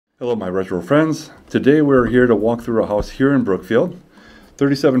Hello my retro friends. Today we're here to walk through a house here in Brookfield.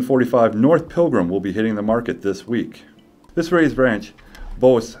 3745 North Pilgrim will be hitting the market this week. This raised ranch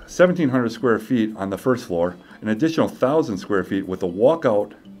boasts 1,700 square feet on the first floor, an additional 1,000 square feet with a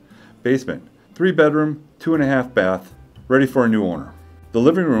walkout basement, 3-bedroom, 2.5 bath, ready for a new owner. The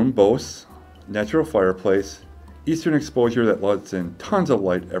living room boasts natural fireplace, eastern exposure that lets in tons of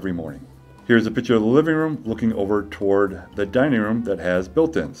light every morning. Here's a picture of the living room looking over toward the dining room that has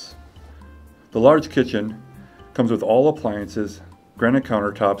built-ins. The large kitchen comes with all appliances, granite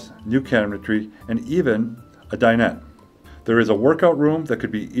countertops, new cabinetry, and even a dinette. There is a workout room that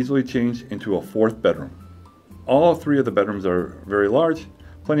could be easily changed into a 4th bedroom. All 3 of the bedrooms are very large,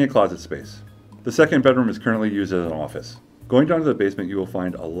 plenty of closet space. The 2nd bedroom is currently used as an office. Going down to the basement, you will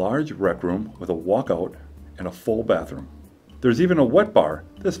find a large rec room with a walkout and a full bathroom. There's even a wet bar.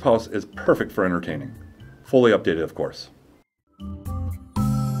 This house is perfect for entertaining. Fully updated, of course.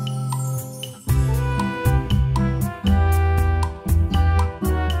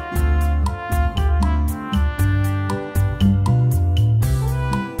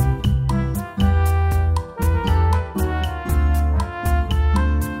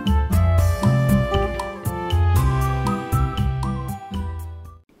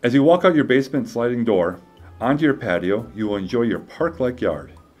 As you walk out your basement sliding door, onto your patio, you will enjoy your park-like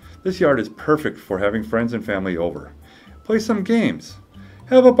yard. This yard is perfect for having friends and family over. Play some games.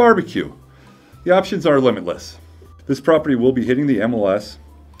 Have a barbecue. The options are limitless. This property will be hitting the MLS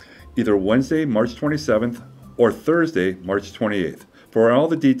either Wednesday, March 27th or Thursday, March 28th. For all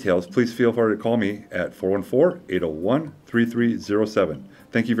the details, please feel free to call me at 414-801-3307.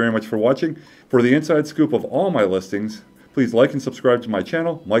 Thank you very much for watching. For the inside scoop of all my listings, please like and subscribe to my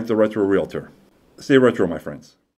channel, Mike the Retro Realtor. Stay retro, my friends.